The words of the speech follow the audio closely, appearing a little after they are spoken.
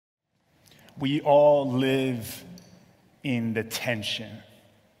We all live in the tension.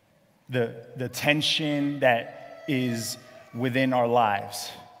 The tension that is within our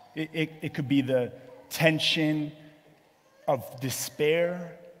lives. It could be the tension of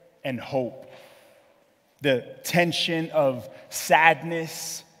despair and hope. The tension of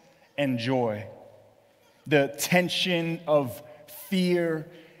sadness and joy. The tension of fear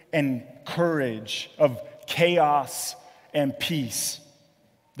and courage, of chaos and peace.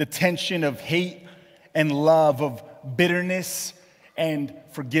 The tension of hate and love, of bitterness and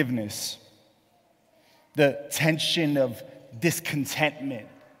forgiveness. The tension of discontentment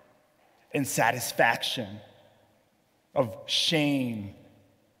and satisfaction, of shame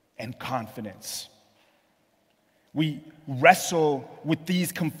and confidence. We wrestle with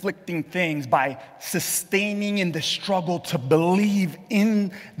these conflicting things by sustaining in the struggle to believe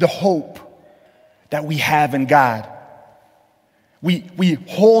in the hope that we have in God. We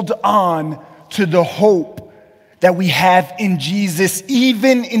hold on to the hope that we have in Jesus,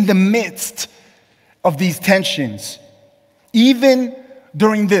 even in the midst of these tensions, even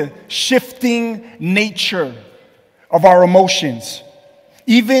during the shifting nature of our emotions,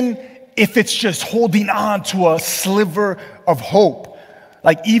 even if it's just holding on to a sliver of hope,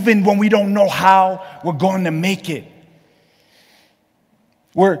 like even when we don't know how we're going to make it.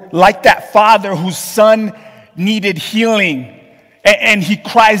 We're like that father whose son needed healing, and he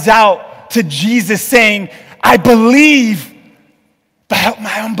cries out to Jesus saying, I believe, but help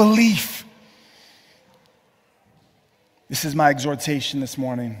my unbelief. This is my exhortation this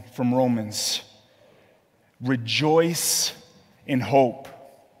morning from Romans. Rejoice in hope.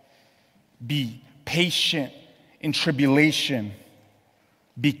 Be patient in tribulation.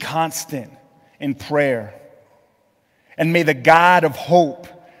 Be constant in prayer. And may the God of hope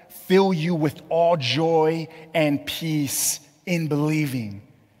fill you with all joy and peace in believing,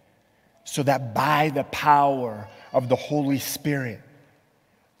 so that by the power of the Holy Spirit,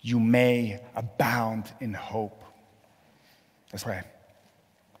 you may abound in hope. Let's pray.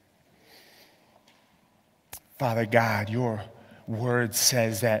 Father God, your word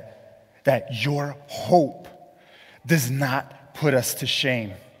says that your hope does not put us to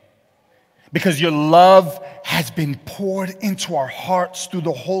shame, because your love has been poured into our hearts through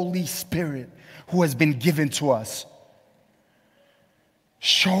the Holy Spirit who has been given to us.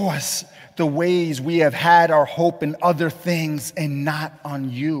 Show us the ways we have had our hope in other things and not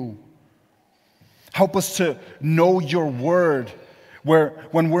on you. Help us to know your word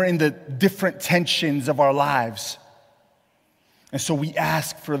when we're in the different tensions of our lives. And so we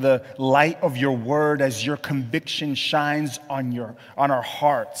ask for the light of your word as your conviction shines on our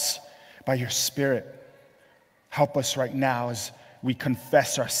hearts by your Spirit. Help us right now as we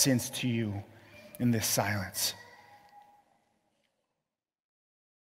confess our sins to you in this silence.